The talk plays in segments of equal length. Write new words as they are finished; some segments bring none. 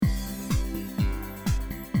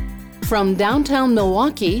From downtown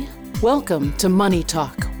Milwaukee, welcome to Money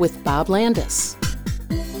Talk with Bob Landis.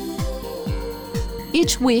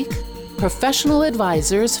 Each week, professional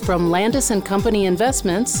advisors from Landis & Company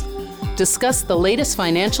Investments discuss the latest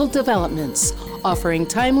financial developments, offering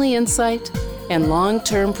timely insight and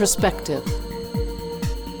long-term perspective.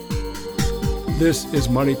 This is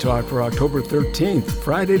Money Talk for October 13th,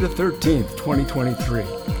 Friday the 13th, 2023.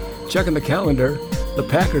 Checking the calendar, the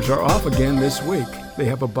Packers are off again this week. They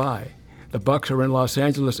have a bye. The Bucs are in Los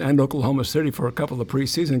Angeles and Oklahoma City for a couple of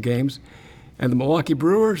preseason games. And the Milwaukee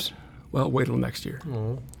Brewers, well, wait till next year.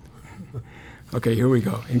 Okay, here we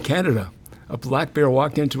go. In Canada, a black bear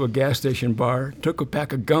walked into a gas station bar, took a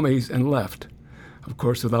pack of gummies, and left. Of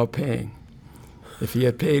course, without paying. If he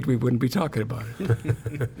had paid, we wouldn't be talking about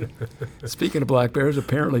it. Speaking of black bears,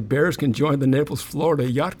 apparently bears can join the Naples, Florida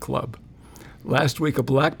Yacht Club. Last week, a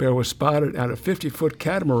black bear was spotted on a 50-foot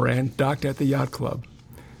catamaran docked at the yacht club.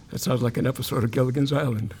 That sounds like an episode of Gilligan's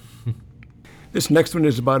Island. This next one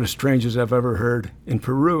is about as strange as I've ever heard. In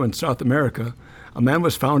Peru in South America, a man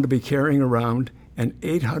was found to be carrying around an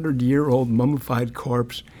 800-year-old mummified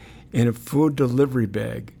corpse in a food delivery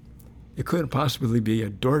bag. It couldn't possibly be a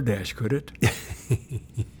DoorDash, could it?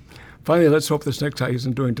 Finally, let's hope this next guy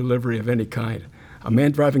isn't doing delivery of any kind. A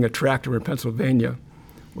man driving a tractor in Pennsylvania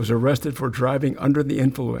was arrested for driving under the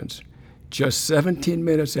influence just 17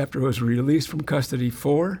 minutes after he was released from custody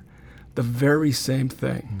for the very same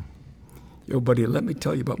thing. Yo, buddy, let me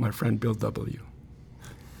tell you about my friend Bill W.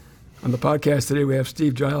 On the podcast today, we have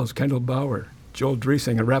Steve Giles, Kendall Bauer, Joel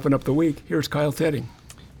Driesing, and wrapping up the week, here's Kyle Tedding.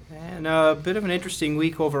 And a bit of an interesting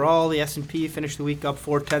week overall. The S&P finished the week up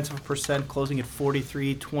 0.4%, closing at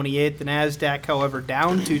 43.28. The NASDAQ, however,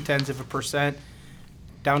 down 0.2%,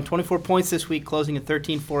 down 24 points this week, closing at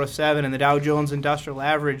 13,407. And the Dow Jones Industrial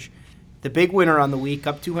Average, the big winner on the week,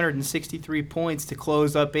 up 263 points to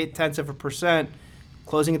close up 0.8%,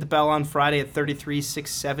 closing at the bell on Friday at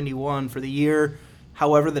 33,671 for the year.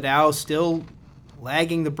 However, the Dow still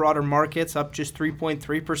lagging the broader markets, up just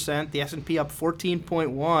 3.3%. The S&P up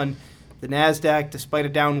 14.1%. The NASDAQ, despite a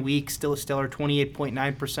down week, still a stellar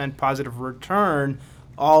 28.9% positive return,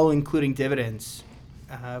 all including dividends.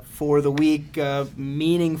 For the week,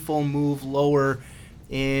 meaningful move lower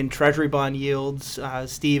in Treasury bond yields.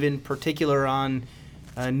 Steve, in particular, on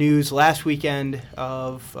news last weekend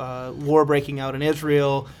of war breaking out in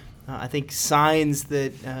Israel. I think signs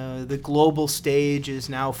that the global stage is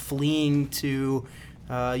now fleeing to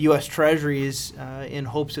U.S. Treasuries in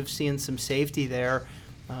hopes of seeing some safety there.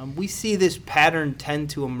 We see this pattern tend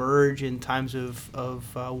to emerge in times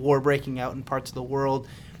of war breaking out in parts of the world,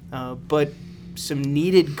 but some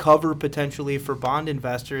needed cover potentially for bond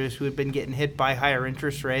investors who have been getting hit by higher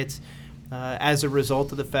interest rates as a result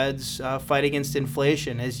of the Fed's fight against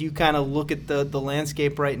inflation. As you kind of look at the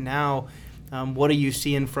landscape right now, what are you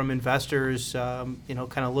seeing from investors, kind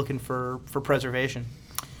of looking for preservation?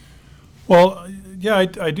 Well, yeah,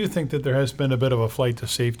 I do think that there has been a bit of a flight to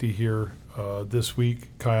safety here this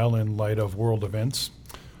week, Kyle, in light of world events.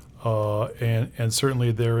 And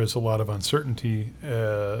certainly there is a lot of uncertainty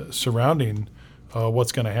surrounding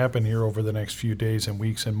what's going to happen here over the next few days and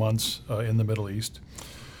weeks and months in the Middle East.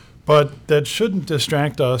 But that shouldn't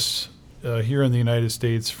distract us here in the United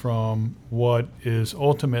States from what is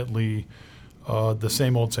ultimately the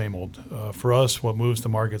same old, same old. For us, what moves the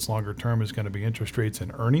markets longer term is going to be interest rates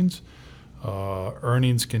and earnings.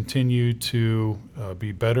 Earnings continue to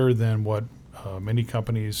be better than what many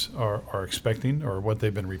companies are expecting, or what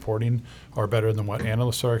they've been reporting are better than what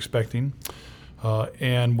analysts are expecting.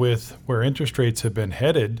 And with where interest rates have been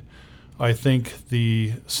headed, I think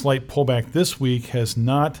the slight pullback this week has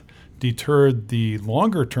not deterred the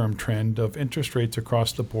longer-term trend of interest rates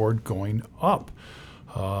across the board going up.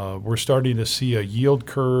 We're starting to see a yield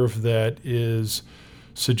curve that is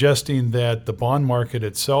suggesting that the bond market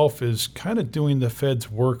itself is kind of doing the Fed's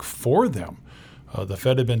work for them. The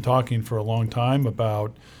Fed had been talking for a long time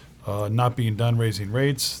about not being done raising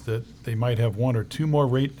rates, that they might have one or two more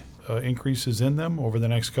rate increases in them over the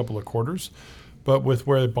next couple of quarters. But with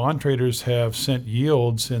where bond traders have sent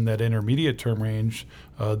yields in that intermediate term range,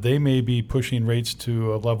 they may be pushing rates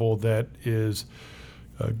to a level that is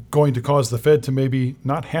going to cause the Fed to maybe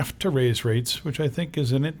not have to raise rates, which I think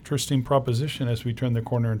is an interesting proposition as we turn the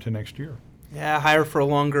corner into next year. Yeah, higher for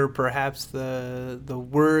longer. Perhaps the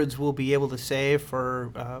words we'll be able to say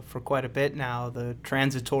for quite a bit now. The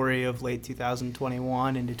transitory of late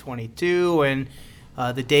 2021 into 22, and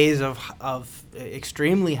the days of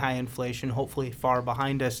extremely high inflation, hopefully far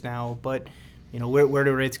behind us now. But Where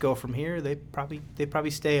do rates go from here? They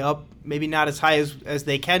probably stay up, maybe not as high as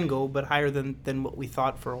they can go, but higher than what we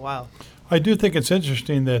thought for a while. I do think it's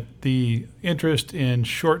interesting that the interest in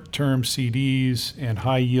short-term CDs and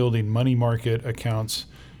high-yielding money market accounts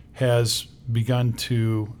has begun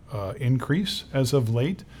to increase as of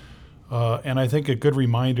late. And I think a good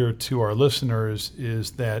reminder to our listeners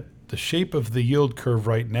is that the shape of the yield curve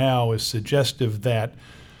right now is suggestive that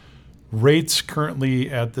rates currently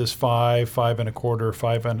at this 5.25%,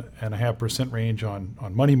 5.5% range on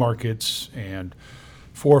money markets and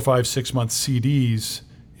 4, 5, 6 month CDs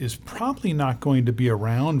is probably not going to be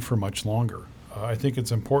around for much longer. I think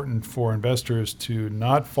it's important for investors to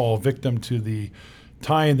not fall victim to the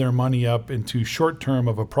tying their money up into short term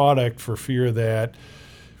of a product for fear that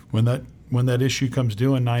when that issue comes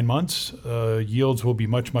due in 9 months, yields will be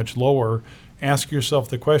much, much lower. Ask yourself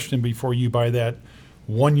the question before you buy that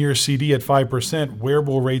 1-year CD at 5%, where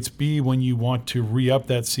will rates be when you want to re-up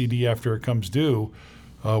that CD after it comes due?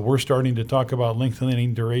 We're starting to talk about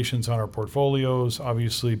lengthening durations on our portfolios.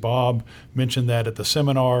 Obviously, Bob mentioned that at the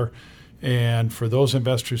seminar. And for those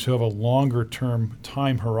investors who have a longer term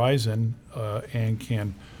time horizon and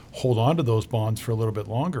can hold on to those bonds for a little bit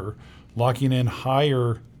longer, locking in a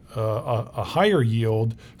higher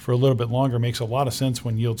yield for a little bit longer makes a lot of sense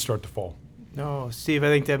when yields start to fall. No, Steve, I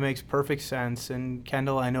think that makes perfect sense. And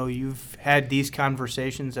Kendall, I know you've had these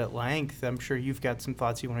conversations at length. I'm sure you've got some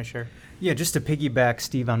thoughts you want to share. Yeah, just to piggyback,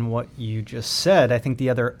 Steve, on what you just said, I think the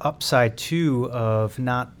other upside, too, of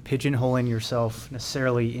not pigeonholing yourself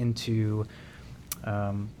necessarily into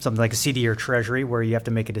something like a CD or treasury where you have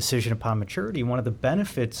to make a decision upon maturity. One of the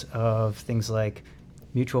benefits of things like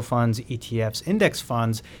mutual funds, ETFs, index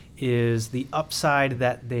funds is the upside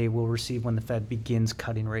that they will receive when the Fed begins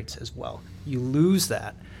cutting rates as well. You lose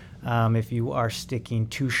that if you are sticking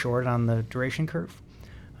too short on the duration curve.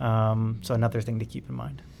 So another thing to keep in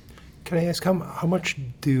mind. Can I ask how much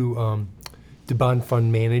do bond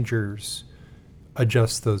fund managers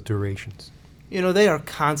adjust those durations? They are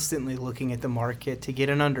constantly looking at the market to get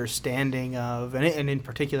an understanding of, and in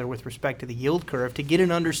particular with respect to the yield curve, to get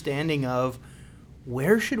an understanding of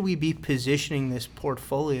where should we be positioning this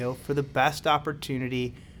portfolio for the best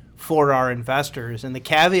opportunity for our investors. And the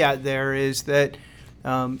caveat there is that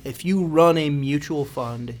if you run a mutual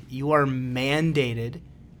fund, you are mandated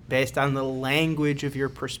based on the language of your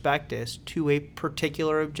prospectus to a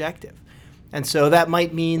particular objective. And so that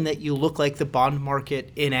might mean that you look like the bond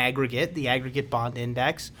market in aggregate, the aggregate bond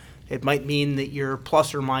index. It might mean that you're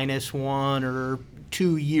plus or minus 1 or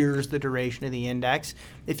 2 years the duration of the index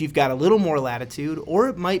if you've got a little more latitude, or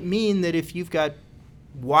it might mean that if you've got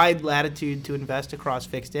wide latitude to invest across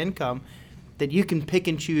fixed income, that you can pick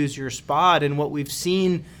and choose your spot. And what we've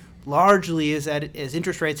seen largely is that as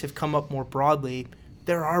interest rates have come up more broadly,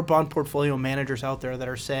 there are bond portfolio managers out there that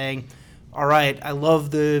are saying, all right, I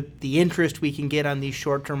love the interest we can get on these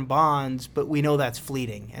short-term bonds, but we know that's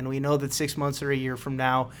fleeting. And we know that 6 months or a year from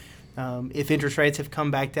now, if interest rates have come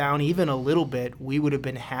back down even a little bit, we would have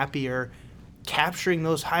been happier capturing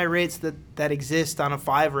those high rates that exist on a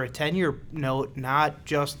 5 or a 10-year note, not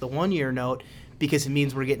just the 1-year note, because it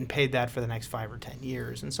means we're getting paid that for the next 5 or 10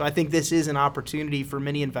 years. And so I think this is an opportunity for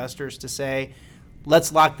many investors to say,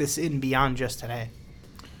 let's lock this in beyond just today.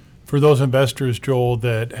 For those investors, Joel,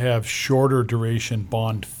 that have shorter duration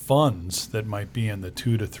bond funds that might be in the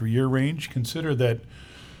 2 to 3 year range, consider that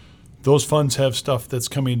those funds have stuff that's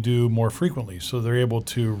coming due more frequently. So they're able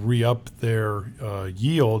to re-up their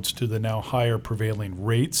yields to the now higher prevailing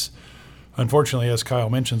rates. Unfortunately, as Kyle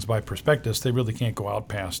mentions, by prospectus, they really can't go out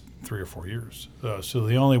past 3 or 4 years. So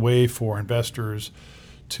the only way for investors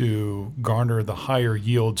to garner the higher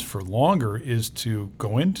yields for longer is to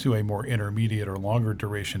go into a more intermediate or longer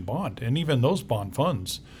duration bond. And even those bond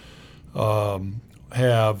funds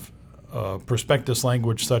have prospectus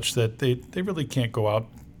language such that they really can't go out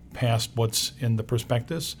past what's in the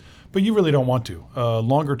prospectus, but you really don't want to.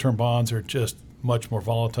 Longer term bonds are just much more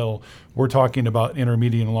volatile. We're talking about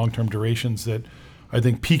intermediate and long-term durations that I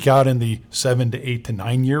think peak out in the 7 to 8 to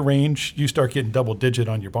 9 year range. You start getting double digit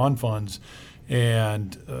on your bond funds,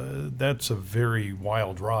 and that's a very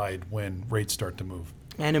wild ride when rates start to move.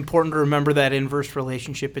 And important to remember that inverse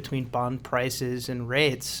relationship between bond prices and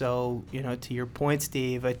rates. So, to your point,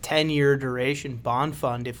 Steve, a 10-year duration bond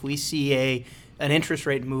fund, if we see an interest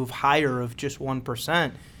rate move higher of just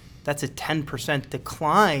 1%, that's a 10%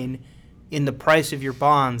 decline in the price of your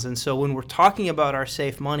bonds. And so when we're talking about our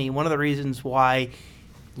safe money, one of the reasons why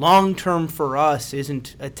long-term for us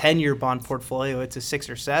isn't a 10-year bond portfolio, it's a 6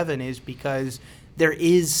 or 7, is because there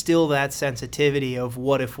is still that sensitivity of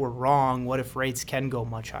what if we're wrong, what if rates can go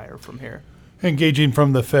much higher from here. Engaging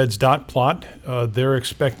from the Fed's dot plot, they're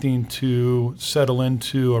expecting to settle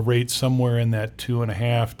into a rate somewhere in that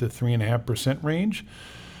 2.5% to 3.5% range.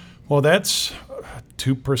 Well, that's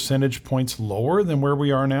 2 percentage points lower than where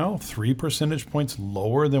we are now, 3 percentage points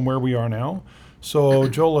lower than where we are now. So,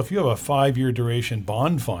 Joel, if you have a 5-year duration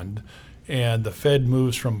bond fund and the Fed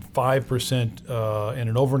moves from 5% in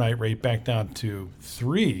an overnight rate back down to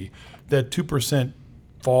 3%, that 2%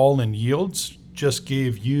 fall in yields just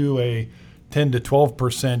gave you a 10 to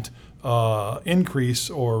 12% increase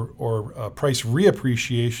or price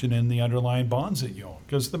reappreciation in the underlying bonds that you own.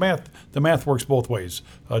 Because the math works both ways,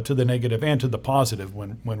 to the negative and to the positive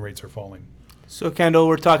when rates are falling. So, Kendall,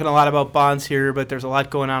 we're talking a lot about bonds here, but there's a lot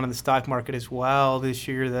going on in the stock market as well this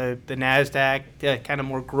year. The NASDAQ, kind of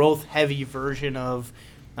more growth-heavy version of,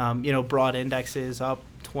 broad indexes, up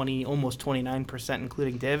almost 29%,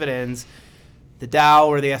 including dividends. The Dow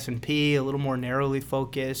or the S&P, a little more narrowly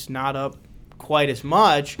focused, not up quite as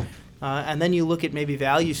much. And then you look at maybe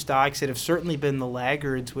value stocks that have certainly been the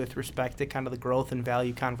laggards with respect to kind of the growth and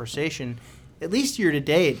value conversation, at least year to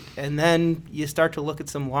date. And then you start to look at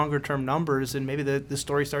some longer term numbers and maybe the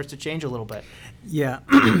story starts to change a little bit. Yeah.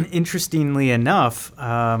 Interestingly enough,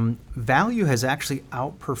 value has actually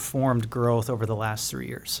outperformed growth over the last 3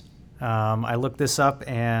 years. I looked this up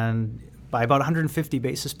and by about 150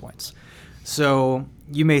 basis points. So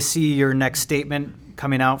you may see your next statement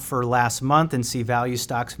coming out for last month and see value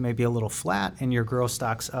stocks maybe a little flat and your growth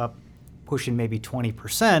stocks up pushing maybe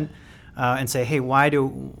 20%. And say, hey, why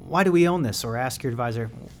do we own this? Or ask your advisor,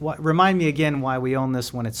 remind me again why we own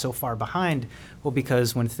this when it's so far behind. Well,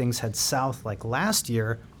 because when things head south like last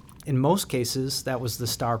year, in most cases, that was the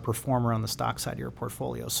star performer on the stock side of your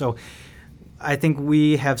portfolio. So I think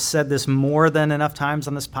we have said this more than enough times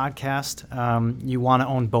on this podcast. You want to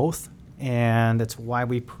own both, and that's why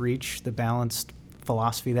we preach the balanced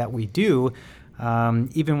philosophy that we do.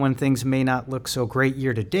 Even when things may not look so great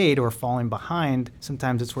year to date or falling behind,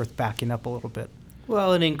 sometimes it's worth backing up a little bit.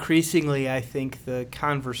 Well, and increasingly, I think the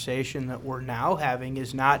conversation that we're now having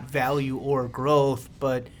is not value or growth,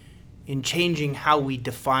 but in changing how we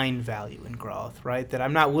define value and growth, right? That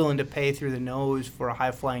I'm not willing to pay through the nose for a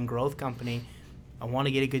high-flying growth company. I want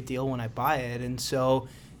to get a good deal when I buy it. And so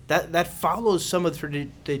that follows some of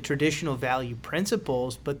the traditional value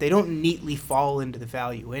principles, but they don't neatly fall into the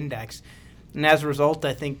value index. And as a result,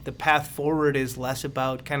 I think the path forward is less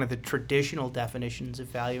about kind of the traditional definitions of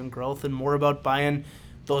value and growth and more about buying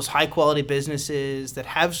those high-quality businesses that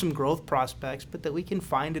have some growth prospects, but that we can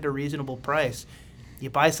find at a reasonable price. You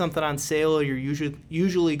buy something on sale, you're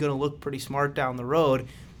usually going to look pretty smart down the road,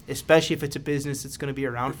 especially if it's a business that's going to be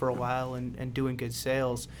around for a while and doing good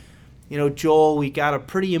sales. You know, Joel, we got a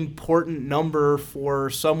pretty important number for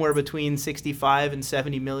somewhere between 65 and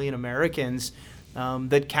 70 million Americans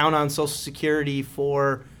that count on Social Security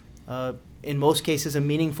for, in most cases, a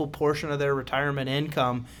meaningful portion of their retirement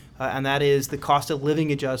income, and that is the cost of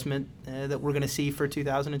living adjustment that we're going to see for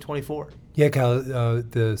 2024. Yeah, Kyle,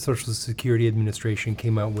 the Social Security Administration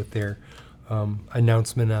came out with their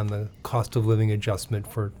announcement on the cost of living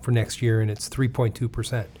adjustment for next year, and it's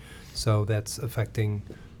 3.2%. So that's affecting,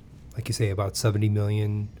 like you say, about 70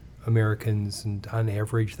 million Americans, and on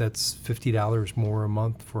average, that's $50 more a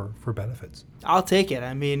month for benefits. I'll take it.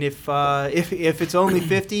 I mean, if it's only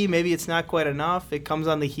 50, maybe it's not quite enough. It comes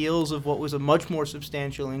on the heels of what was a much more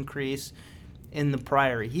substantial increase in the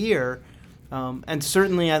prior year. And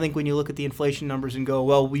certainly, I think when you look at the inflation numbers and go,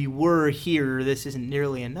 well, we were here, this isn't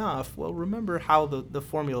nearly enough. Well, remember how the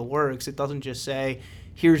formula works. It doesn't just say,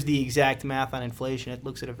 here's the exact math on inflation. It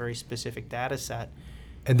looks at a very specific data set.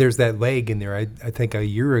 And there's that lag in there. I think a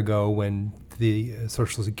year ago when the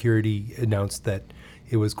Social Security announced that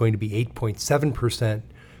it was going to be 8.7%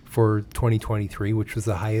 for 2023, which was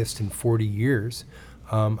the highest in 40 years,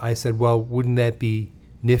 I said, well, wouldn't that be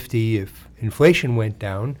nifty if inflation went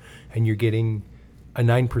down and you're getting a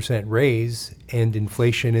 9% raise and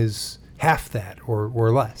inflation is half that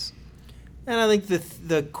or less? And I think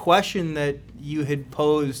the question that you had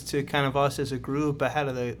posed to kind of us as a group ahead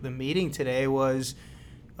of the meeting today was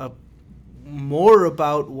more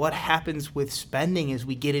about what happens with spending as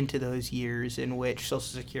we get into those years in which Social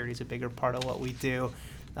Security is a bigger part of what we do.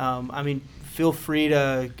 I mean, feel free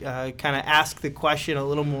to kind of ask the question a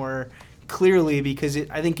little more clearly, because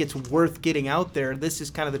I think it's worth getting out there. This is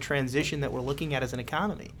kind of the transition that we're looking at as an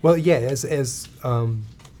economy. Well, yeah, as an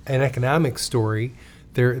economic story,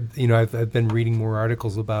 there, I've been reading more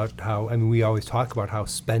articles about how, we always talk about how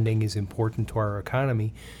spending is important to our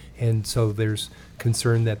economy. And so there's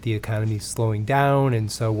concern that the economy is slowing down.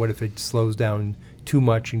 And so what if it slows down too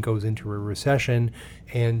much and goes into a recession?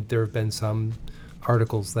 And there have been some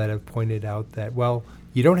articles that have pointed out that, well,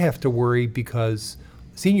 you don't have to worry because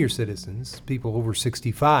senior citizens, people over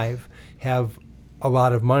 65, have a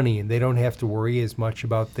lot of money and they don't have to worry as much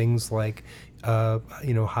about things like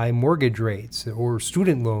high mortgage rates or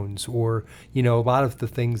student loans or, a lot of the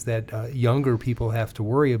things that younger people have to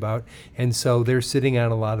worry about. And so they're sitting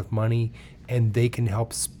on a lot of money and they can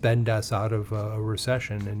help spend us out of a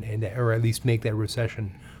recession and or at least make that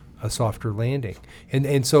recession a softer landing.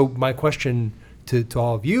 And so my question to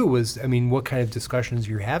all of you was, what kind of discussions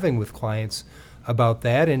you're having with clients about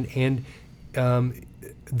that, and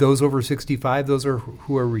those over 65, those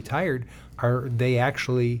who are retired, are they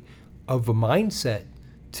actually of a mindset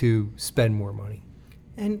to spend more money?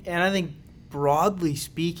 And I think broadly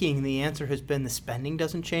speaking, the answer has been the spending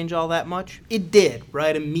doesn't change all that much. It did,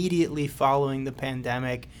 right? Immediately following the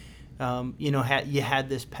pandemic, you had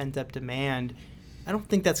this pent-up demand. I don't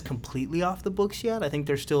think that's completely off the books yet. I think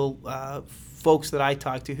there's still folks that I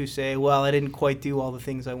talk to who say, well, I didn't quite do all the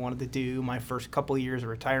things I wanted to do my first couple of years of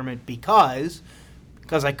retirement because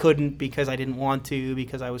I couldn't, because I didn't want to,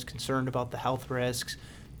 because I was concerned about the health risks.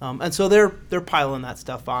 And so they're piling that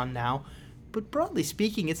stuff on now. But broadly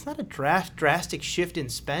speaking, it's not a drastic shift in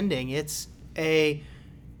spending. It's a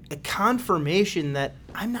confirmation that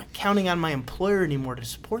I'm not counting on my employer anymore to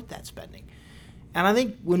support that spending. And I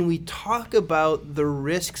think when we talk about the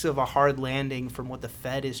risks of a hard landing from what the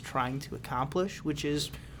Fed is trying to accomplish, which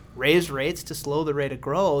is raise rates to slow the rate of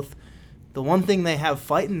growth, the one thing they have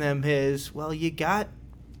fighting them is, well, you got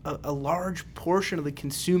a large portion of the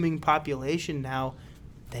consuming population now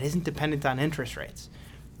that isn't dependent on interest rates.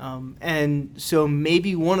 And so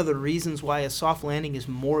maybe one of the reasons why a soft landing is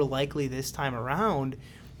more likely this time around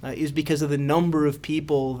is because of the number of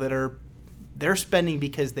people that they're spending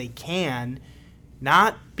because they can,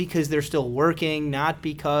 not because they're still working, not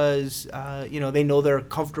because they know they're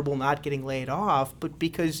comfortable not getting laid off, but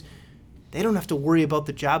because they don't have to worry about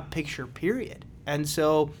the job picture, period. And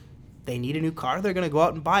so they need a new car, they're going to go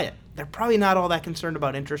out and buy it. They're probably not all that concerned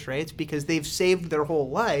about interest rates because they've saved their whole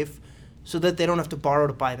life so that they don't have to borrow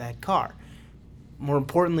to buy that car. More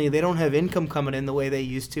importantly, they don't have income coming in the way they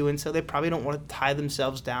used to, and so they probably don't want to tie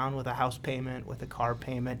themselves down with a house payment, with a car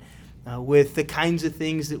payment, with the kinds of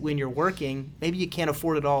things that when you're working, maybe you can't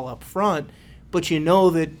afford it all up front, but you know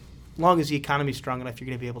that as long as the economy's strong enough, you're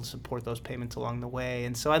going to be able to support those payments along the way.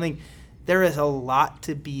 And so I think there is a lot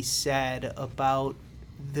to be said about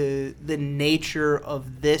the nature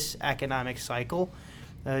of this economic cycle,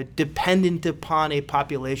 dependent upon a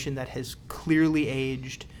population that has clearly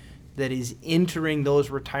aged, that is entering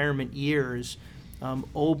those retirement years.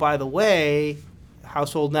 By the way,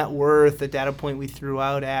 household net worth, the data point we threw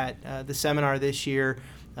out at the seminar this year,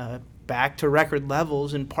 back to record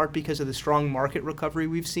levels, in part because of the strong market recovery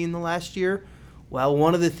we've seen the last year. Well,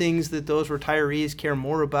 one of the things that those retirees care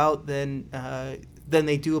more about than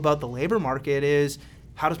they do about the labor market is,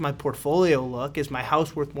 how does my portfolio look? Is my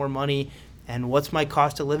house worth more money? And what's my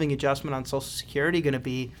cost of living adjustment on Social Security going to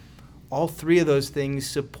be? All three of those things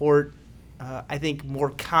support, I think,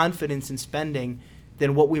 more confidence in spending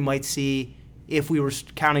than what we might see if we were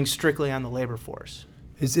counting strictly on the labor force.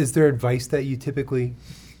 Is there advice that you typically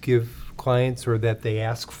give clients or that they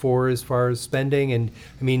ask for as far as spending? And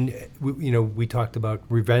we talked about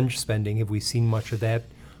revenge spending. Have we seen much of that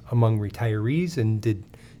among retirees? And did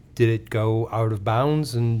it go out of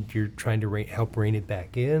bounds and you're trying to help rein it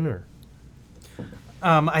back in? Or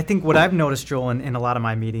I think what I've noticed, Joel, in a lot of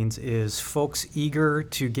my meetings is folks eager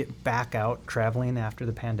to get back out traveling after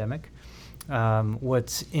the pandemic.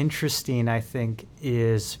 What's interesting, I think,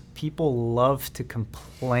 is people love to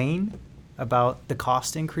complain about the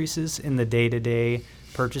cost increases in the day-to-day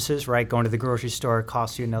purchases, right? Going to the grocery store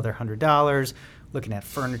costs you another $100, looking at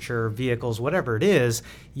furniture, vehicles, whatever it is,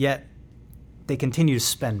 yet they continue to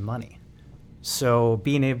spend money. So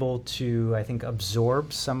being able to, I think,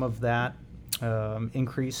 absorb some of that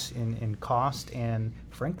increase in cost and,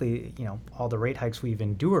 frankly, all the rate hikes we've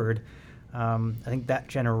endured, I think that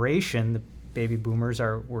generation, the baby boomers,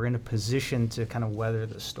 we're in a position to kind of weather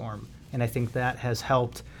the storm. And I think that has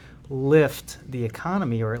helped lift the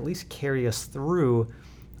economy, or at least carry us through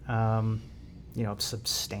a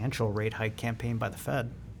substantial rate hike campaign by the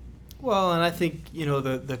Fed. Well, and I think,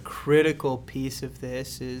 the critical piece of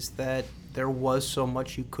this is that there was so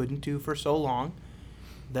much you couldn't do for so long,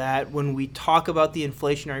 that when we talk about the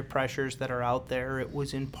inflationary pressures that are out there, it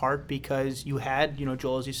was in part because you had,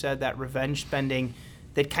 Joel, as you said, that revenge spending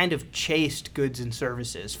that kind of chased goods and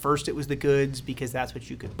services. First, it was the goods because that's what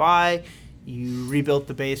you could buy. You rebuilt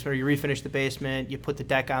the basement, or you refinished the basement, you put the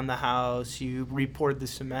deck on the house, you repoured the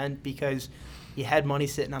cement because you had money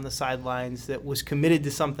sitting on the sidelines that was committed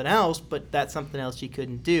to something else, but that something else you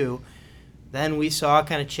couldn't do. Then we saw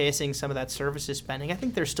kind of chasing some of that services spending. I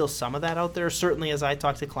think there's still some of that out there. Certainly as I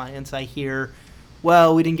talk to clients, I hear,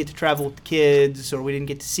 well, we didn't get to travel with the kids, or we didn't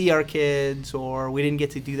get to see our kids, or we didn't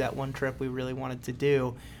get to do that one trip we really wanted to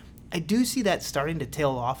do. I do see that starting to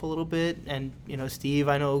tail off a little bit. And, Steve,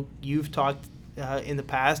 I know you've talked in the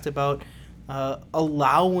past about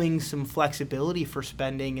allowing some flexibility for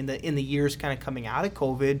spending in the years kind of coming out of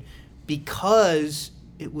COVID, because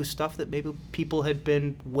it was stuff that maybe people had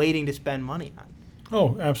been waiting to spend money on.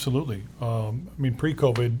 Oh, absolutely.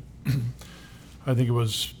 Pre-COVID, I think it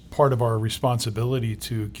was part of our responsibility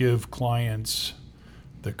to give clients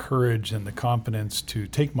the courage and the confidence to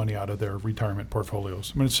take money out of their retirement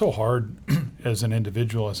portfolios. It's so hard as an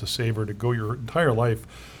individual, as a saver, to go your entire life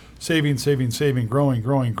saving,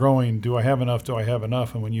 growing. Do I have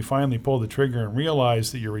enough? And when you finally pull the trigger and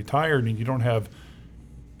realize that you're retired and you don't have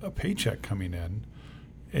a paycheck coming in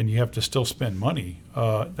and you have to still spend money,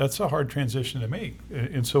 that's a hard transition to make.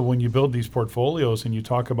 And so when you build these portfolios and you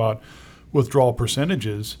talk about withdrawal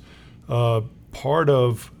percentages, part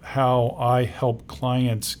of how I help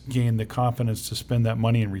clients gain the confidence to spend that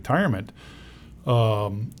money in retirement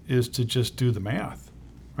is to just do the math,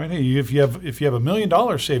 right? Hey, if you have $1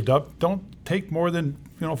 million saved up, don't take more than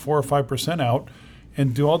 4 or 5% out,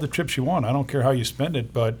 and do all the trips you want. I don't care how you spend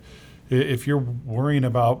it, but if you're worrying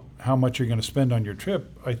about how much you're going to spend on your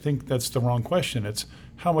trip, I think that's the wrong question. It's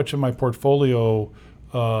how much of my portfolio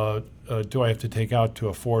do I have to take out to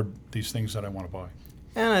afford these things that I want to buy?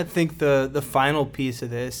 And I think the final piece of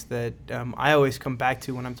this that I always come back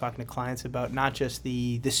to when I'm talking to clients about not just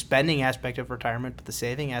the spending aspect of retirement, but the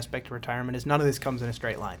saving aspect of retirement, is none of this comes in a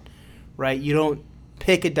straight line, right? You don't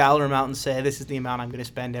pick a dollar amount and say, this is the amount I'm going to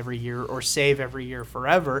spend every year or save every year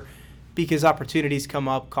forever, because opportunities come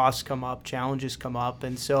up, costs come up, challenges come up.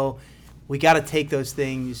 And so we got to take those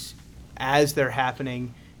things as they're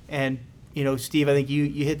happening. And, Steve, I think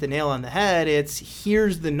you hit the nail on the head. It's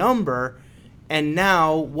here's the number. And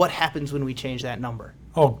now, what happens when we change that number?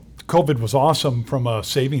 Oh, COVID was awesome from a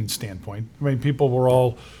savings standpoint. People were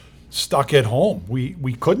all stuck at home.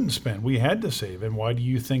 We couldn't spend. We had to save. And why do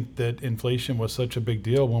you think that inflation was such a big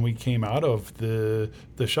deal when we came out of the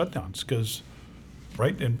shutdowns? Because,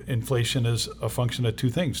 right, inflation is a function of two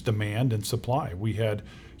things, demand and supply. We had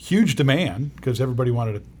huge demand because everybody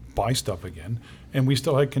wanted to buy stuff again, and we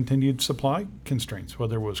still had continued supply constraints,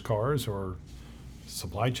 whether it was cars or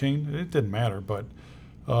supply chain. It didn't matter, but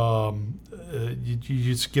you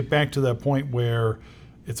just get back to that point where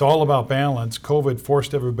it's all about balance. COVID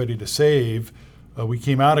forced everybody to save. We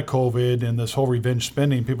came out of COVID and this whole revenge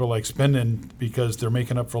spending. People are like spending because they're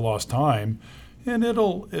making up for lost time, and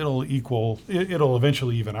it'll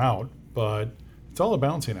eventually even out. But it's all a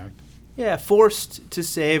balancing act. Yeah, forced to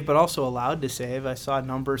save, but also allowed to save. I saw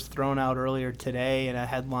numbers thrown out earlier today in a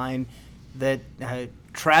headline that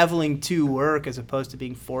traveling to work as opposed to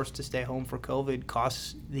being forced to stay home for COVID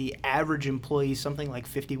costs the average employee something like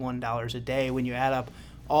 $51 a day when you add up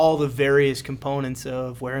all the various components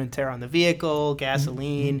of wear and tear on the vehicle,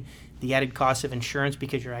 gasoline, the added cost of insurance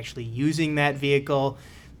because you're actually using that vehicle.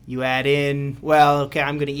 You add in, I'm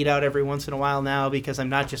going to eat out every once in a while now because I'm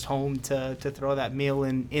not just home to throw that meal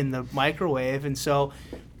in the microwave. And so,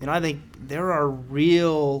 I think there are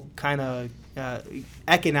real kind of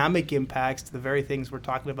economic impacts to the very things we're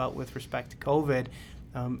talking about with respect to COVID.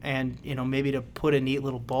 And maybe to put a neat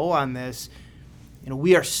little bow on this,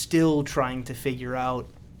 we are still trying to figure out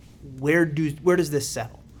where does this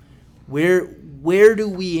settle? Where do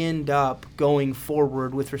we end up going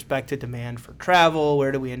forward with respect to demand for travel?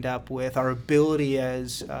 Where do we end up with our ability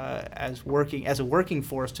as a working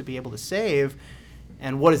force to be able to save?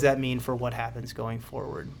 And what does that mean for what happens going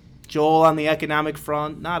forward? Joel, on the economic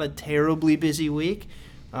front, not a terribly busy week.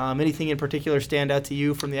 Anything in particular stand out to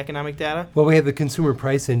you from the economic data? Well, we have the Consumer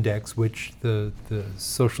Price Index, which the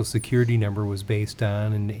Social Security number was based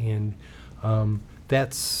on, and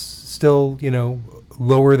that's still,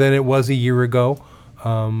 lower than it was a year ago.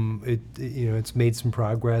 It's made some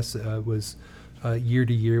progress. It was year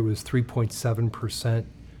to year, it was 3.7%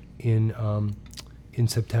 in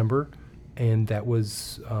September, and that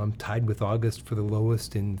was tied with August for the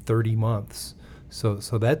lowest in 30 months. So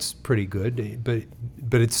that's pretty good,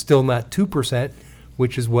 but it's still not 2%,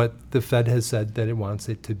 which is what the Fed has said that it wants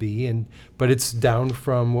it to be. But it's down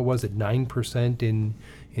from 9%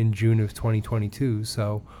 in June of 2022.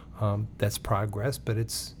 So that's progress, but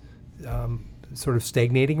it's sort of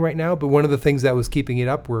stagnating right now. But one of the things that was keeping it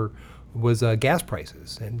up were was gas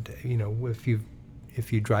prices. And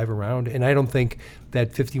if you drive around, and I don't think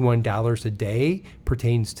that $51 a day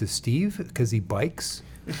pertains to Steve because he bikes,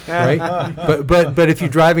 right? but if you're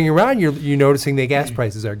driving around, you're noticing the gas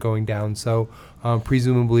prices are going down. So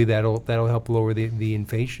presumably that'll help lower the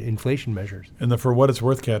inflation measures. In the for what it's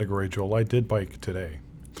worth category, Joel, I did bike today.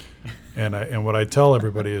 And what I tell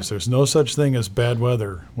everybody is there's no such thing as bad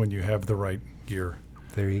weather when you have the right gear.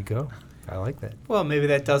 There you go. I like that. Well, maybe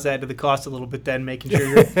that does add to the cost a little bit then, making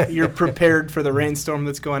sure you're prepared for the rainstorm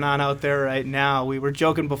that's going on out there right now. We were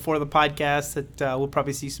joking before the podcast that we'll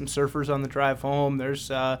probably see some surfers on the drive home.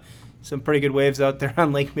 There's some pretty good waves out there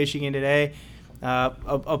on Lake Michigan today.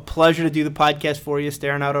 A pleasure to do the podcast for you,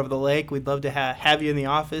 staring out over the lake. We'd love to have you in the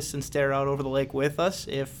office and stare out over the lake with us.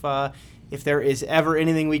 If there is ever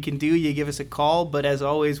anything we can do, you give us a call. But as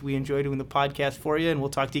always, we enjoy doing the podcast for you, and we'll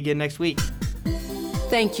talk to you again next week.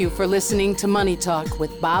 Thank you for listening to Money Talk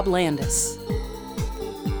with Bob Landis.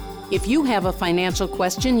 If you have a financial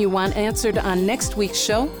question you want answered on next week's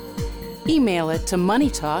show, email it to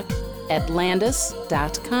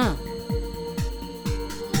moneytalk@landis.com.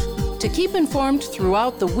 To keep informed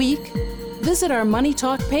throughout the week, visit our Money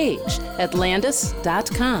Talk page at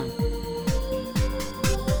landis.com.